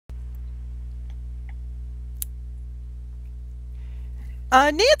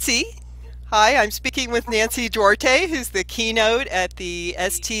Nancy. Hi, I'm speaking with Nancy Duarte, who's the keynote at the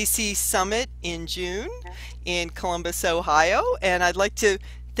STC Summit in June in Columbus, Ohio. And I'd like to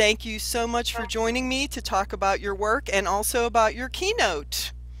thank you so much for joining me to talk about your work and also about your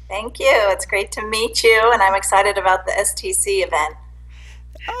keynote. Thank you. It's great to meet you, and I'm excited about the STC event.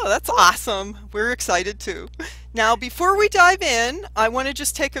 Oh, that's awesome. We're excited too. Now, before we dive in, I want to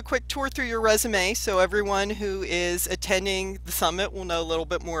just take a quick tour through your resume so everyone who is attending the summit will know a little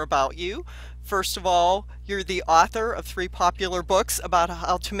bit more about you. First of all, you're the author of three popular books about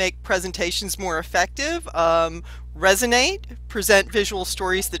how to make presentations more effective. Resonate, present visual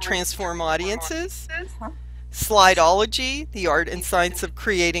stories that transform audiences. Slideology, the art and science of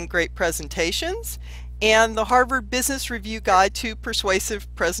creating great presentations, and the Harvard Business Review Guide to Persuasive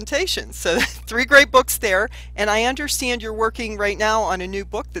Presentations. So three great books there, and I understand you're working right now on a new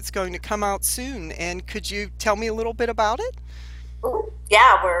book that's going to come out soon. And could you tell me a little bit about it? Ooh,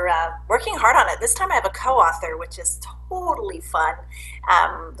 yeah, we're working hard on it. This time I have a co-author, which is totally fun.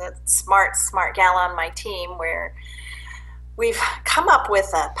 The smart gal on my team, where we've come up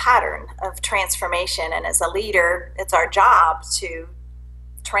with a pattern of transformation, and as a leader, it's our job to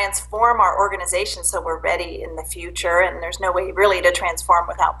transform our organization so we're ready in the future, and there's no way really to transform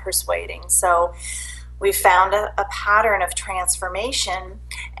without persuading. So we found a pattern of transformation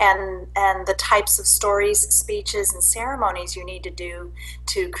and the types of stories, speeches, and ceremonies you need to do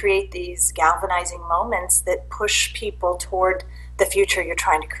to create these galvanizing moments that push people toward the future you're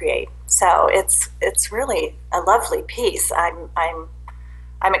trying to create. So it's really a lovely piece.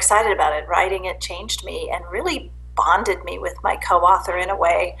 I'm excited about it. Writing it changed me and really bonded me with my co-author in a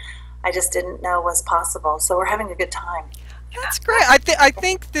way I just didn't know was possible. So we're having a good time. That's great. I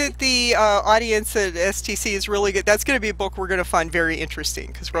think that the audience at STC is really good. That's going to be a book we're going to find very interesting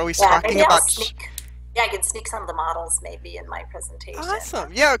because we're always Yeah, talking maybe I'll about. sneak. Yeah, I can sneak some of the models maybe in my presentation.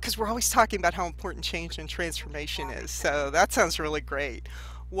 Awesome. Yeah, because we're always talking about how important change and transformation is. So that sounds really great.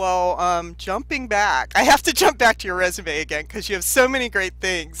 Well, jumping back, I have to jump back to your resume again because you have so many great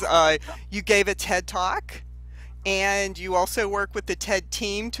things. You gave a TED Talk, and you also work with the TED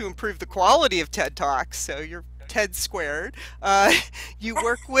team to improve the quality of TED Talks. So you're TED squared. You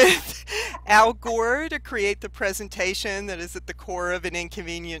work with Al Gore to create the presentation that is at the core of an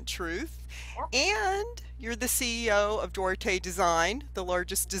inconvenient truth. Yep. And you're the CEO of Duarte Design, the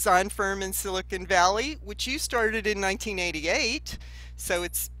largest design firm in Silicon Valley, which you started in 1988. So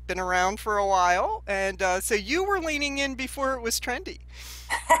it's been around for a while. And so you were leaning in before it was trendy.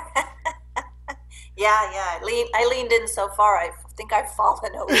 Yeah. I leaned in so far. I think I've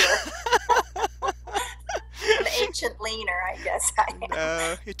fallen over. An ancient leaner, I guess I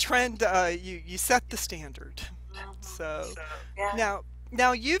am. You trend, you set the standard. So Yeah. now,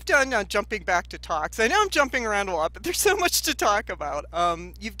 now you've done jumping back to talks. I know I'm jumping around a lot, but there's so much to talk about.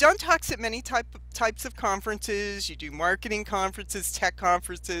 You've done talks at many types of conferences. You do marketing conferences, tech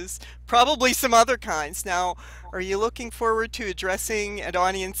conferences, probably some other kinds. Now, are you looking forward to addressing an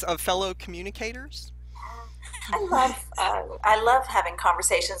audience of fellow communicators? I love having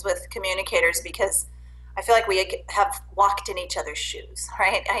conversations with communicators because I feel like we have walked in each other's shoes,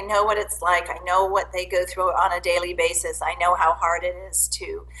 right? I know what it's like. I know what they go through on a daily basis. I know how hard it is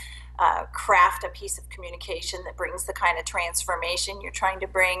to craft a piece of communication that brings the kind of transformation you're trying to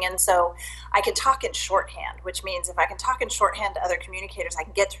bring. And so I can talk in shorthand, which means if I can talk in shorthand to other communicators, I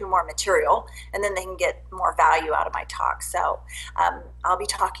can get through more material and then they can get more value out of my talk. So I'll be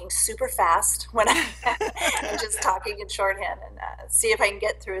talking super fast when I'm just talking in shorthand and see if I can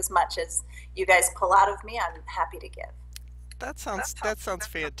get through as much as you guys pull out of me. I'm happy to give. That sounds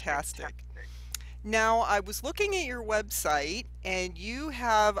fantastic. Now, I was looking at your website, and you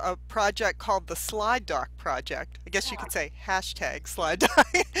have a project called the Slide Doc Project. I guess you could say hashtag Slide Doc.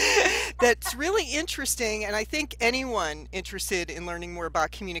 That's really interesting, and I think anyone interested in learning more about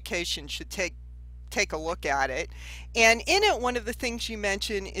communication should take a look at it. And in it, one of the things you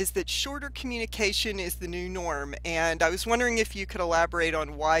mention is that shorter communication is the new norm. And I was wondering if you could elaborate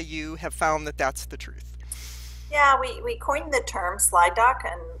on why you have found that that's the truth. Yeah, we coined the term slide doc,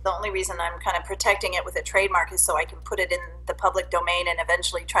 and the only reason I'm kind of protecting it with a trademark is so I can put it in the public domain and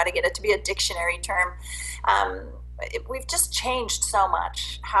eventually try to get it to be a dictionary term. We've just changed so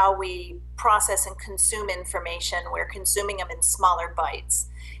much how we process and consume information. We're consuming them in smaller bites.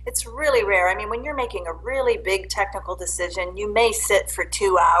 It's really rare. I mean, when you're making a really big technical decision, you may sit for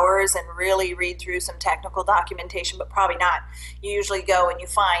 2 hours and really read through some technical documentation, but probably not. You usually go and you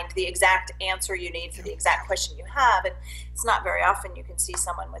find the exact answer you need for the exact question you have. And it's not very often you can see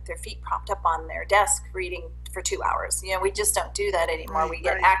someone with their feet propped up on their desk reading for 2 hours. You know, we just don't do that anymore. We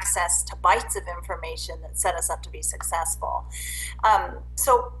get access to bites of information that set us up to be successful.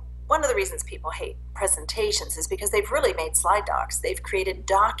 So one of the reasons people hate presentations is because they've really made slide docs. They've created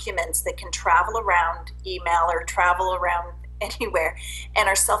documents that can travel around email or travel around anywhere and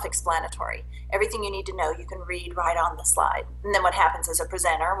are self-explanatory. Everything you need to know you can read right on the slide. And then what happens is a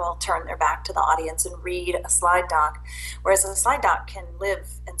presenter will turn their back to the audience and read a slide doc, whereas a slide doc can live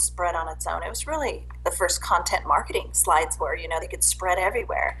and spread on its own. It was really the first content marketing slides were, you know, they could spread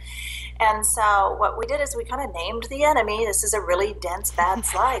everywhere. And so what we did is we kind of named the enemy. This is a really dense, bad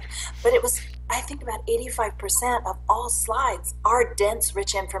slide. But it was, I think about 85% of all slides are dense,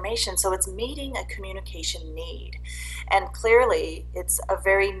 rich information. So it's meeting a communication need. And clearly, it's a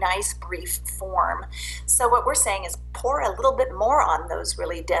very nice, brief form. So what we're saying is pour a little bit more on those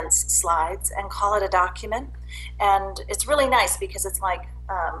really dense slides and call it a document. And it's really nice because it's like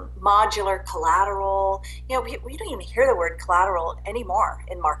modular collateral. You know, we don't even hear the word collateral anymore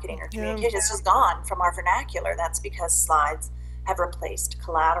in marketing or communication. It's just gone from our vernacular. That's because slides have replaced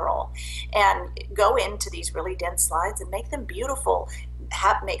collateral. And go into these really dense slides and make them beautiful.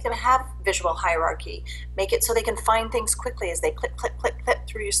 Make them have visual hierarchy. Make it so they can find things quickly as they click, click, click, click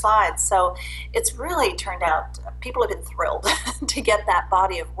through your slides. So it's really turned out, people have been thrilled to get that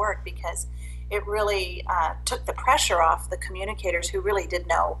body of work because it really took the pressure off the communicators who really did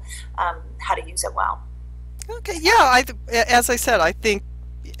know how to use it well. Okay, yeah, as I said, I think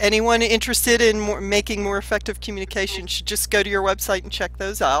anyone interested in making more effective communication should just go to your website and check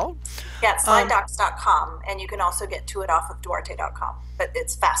those out. Yeah, it's slidedocs.com, and you can also get to it off of duarte.com, but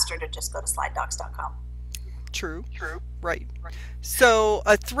it's faster to just go to slidedocs.com. True, right. So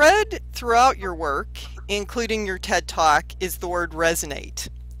a thread throughout your work, including your TED Talk, is the word resonate,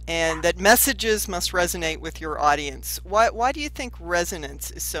 and that messages must resonate with your audience. Why do you think resonance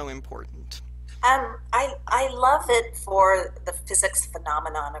is so important? I love it for the physics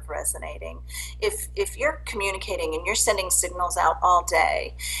phenomenon of resonating. If you're communicating and you're sending signals out all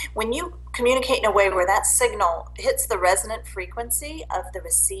day, when you communicate in a way where that signal hits the resonant frequency of the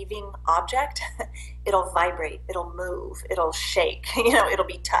receiving object, it'll vibrate, it'll move, it'll shake, you know, it'll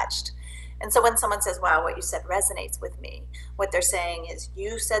be touched. And so when someone says, wow, what you said resonates with me, what they're saying is,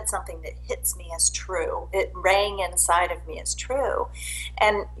 you said something that hits me as true. It rang inside of me as true.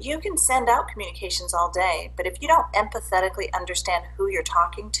 And you can send out communications all day, but if you don't empathetically understand who you're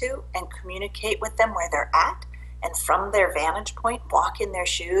talking to and communicate with them where they're at, and from their vantage point, walk in their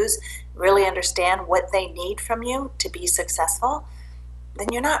shoes, really understand what they need from you to be successful, then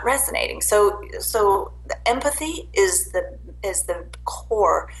you're not resonating. So the empathy is the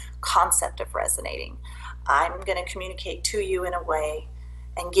core concept of resonating. I'm going to communicate to you in a way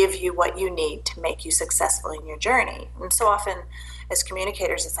and give you what you need to make you successful in your journey. And so often as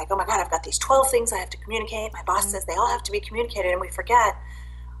communicators, it's like, oh my God, I've got these 12 things I have to communicate. My boss says they all have to be communicated, and we forget.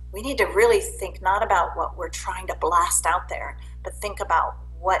 We need to really think not about what we're trying to blast out there, but think about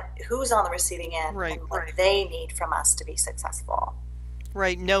who's on the receiving end and what they need from us to be successful.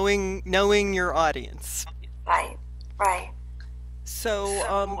 Right, knowing your audience. Right. So,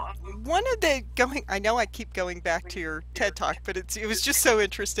 one of I know I keep going back to your TED Talk, but it was just so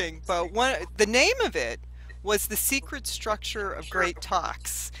interesting. But the name of it was The Secret Structure of Great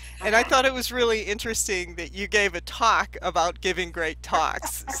Talks. And I thought it was really interesting that you gave a talk about giving great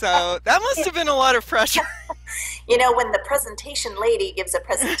talks. So that must have been a lot of pressure. You know, when the presentation lady gives a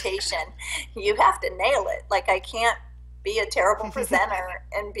presentation, you have to nail it. Like, I can't be a terrible presenter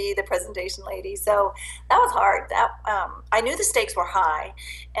and be the presentation lady. So that was hard. I knew the stakes were high,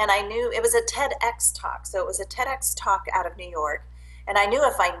 and I knew it was a TEDx talk. So it was a TEDx talk out of New York. And I knew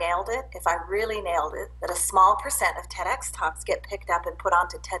if I nailed it, if I really nailed it, that a small percent of TEDx talks get picked up and put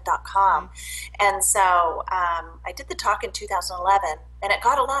onto TED.com. And so I did the talk in 2011, and it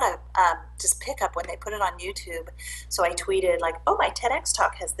got a lot of just pickup when they put it on YouTube. So I tweeted like, oh, my TEDx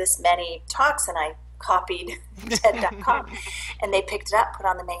talk has this many talks, and I copied TED.com, and they picked it up, put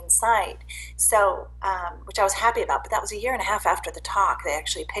on the main site. So, which I was happy about, but that was a year and a half after the talk, they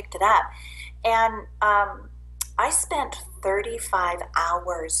actually picked it up. And I spent 35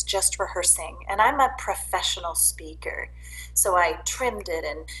 hours just rehearsing, and I'm a professional speaker. So I trimmed it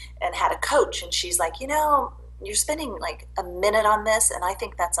and had a coach, and she's like, you know, you're spending like a minute on this, and I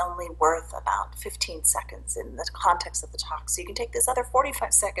think that's only worth about 15 seconds in the context of the talk. So you can take this other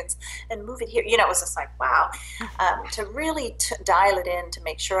 45 seconds and move it here. It was just like, wow. To really dial it in to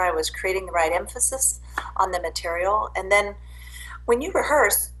make sure I was creating the right emphasis on the material. And then when you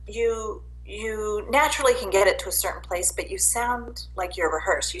rehearse, you naturally can get it to a certain place, but you sound like you're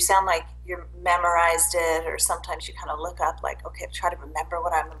rehearsed. You sound like you memorized it, or sometimes you kind of look up like, okay, try to remember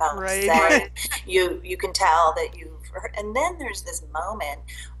what I'm about to say. You can tell that and then there's this moment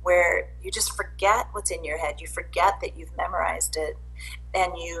where you just forget what's in your head. You forget that you've memorized it,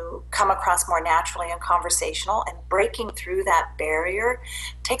 and you come across more naturally and conversational, and breaking through that barrier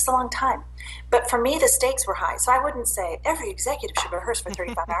takes a long time. But for me, the stakes were high. So I wouldn't say every executive should rehearse for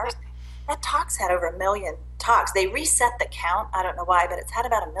 35 hours. That talk's had over 1 million talks. They reset the count. I don't know why, but it's had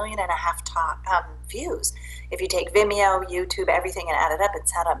about 1.5 million views. If you take Vimeo, YouTube, everything, and add it up,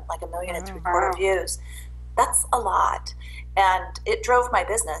 it's had like 1.75 million views. That's a lot. And it drove my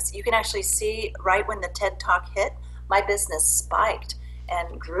business. You can actually see right when the TED Talk hit, my business spiked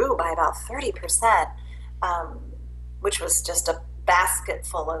and grew by about 30%, which was just a basket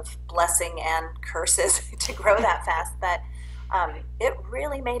full of blessing and curses to grow that fast. But it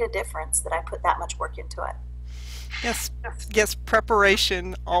really made a difference that I put that much work into it. Yes,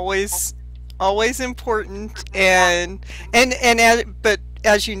 preparation always important, but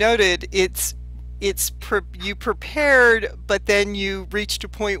as you noted, you prepared, but then you reached a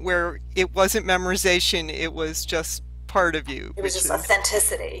point where it wasn't memorization, it was just part of you. It was just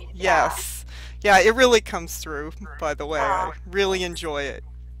authenticity. Yes. Yeah, it really comes through, by the way. I really enjoy it.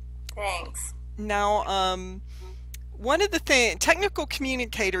 Thanks. Now, one of the technical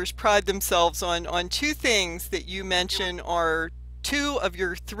communicators pride themselves on two things that you mention are two of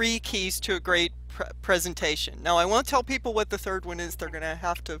your three keys to a great presentation. Now, I won't tell people what the third one is. They're going to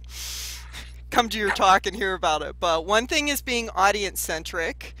have to come to your talk and hear about it. But one thing is being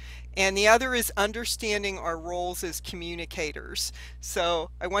audience-centric, and the other is understanding our roles as communicators. So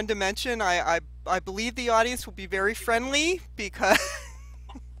I wanted to mention, I believe the audience will be very friendly because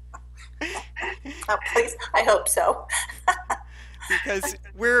oh, please, I hope so. because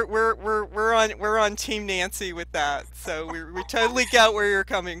we're on Team Nancy with that, so we totally get where you're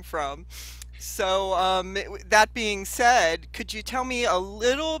coming from. So that being said, could you tell me a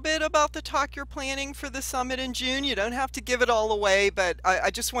little bit about the talk you're planning for the summit in June? You don't have to give it all away, but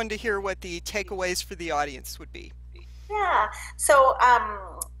I just wanted to hear what the takeaways for the audience would be. Yeah. So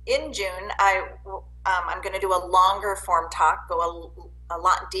in June, I'm going to do a longer form talk, go a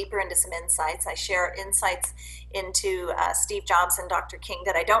lot deeper into some insights. I share insights into Steve Jobs and Dr. King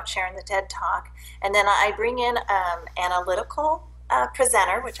that I don't share in the TED Talk. And then I bring in analytical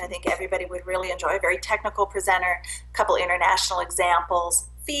presenter, which I think everybody would really enjoy, a very technical presenter, a couple international examples,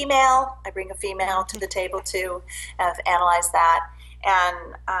 female. I bring a female to the table to analyze that.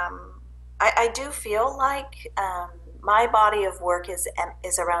 And I do feel like my body of work is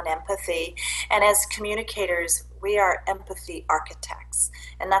around empathy, and as communicators, we are empathy architects,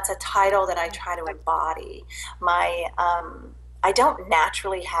 and that's a title that I try to embody. I don't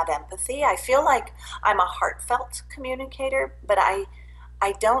naturally have empathy. I feel like I'm a heartfelt communicator, but I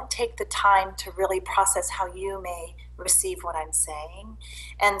don't take the time to really process how you may receive what I'm saying.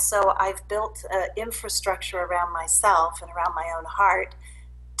 And so I've built an infrastructure around myself and around my own heart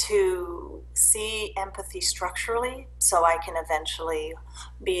to see empathy structurally, so I can eventually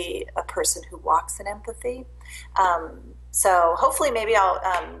be a person who walks in empathy. So hopefully maybe I'll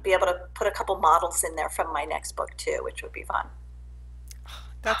be able to put a couple models in there from my next book too, which would be fun.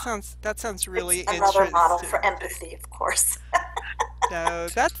 That sounds really it's interesting. Another model for empathy, of course. No,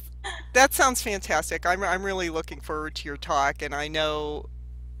 that sounds fantastic. I'm really looking forward to your talk, and I know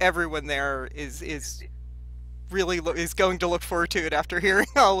everyone there is going to look forward to it after hearing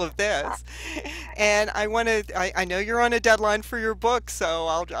all of this. And I know you're on a deadline for your book, so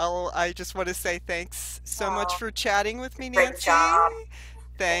I just want to say thanks so much for chatting with me, Nancy. Great job.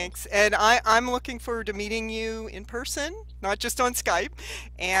 Thanks. And I'm looking forward to meeting you in person, not just on Skype,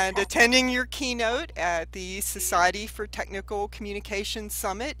 and attending your keynote at the Society for Technical Communication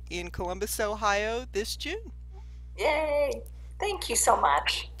Summit in Columbus, Ohio this June. Yay. Thank you so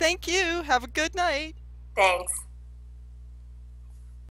much. Thank you. Have a good night. Thanks.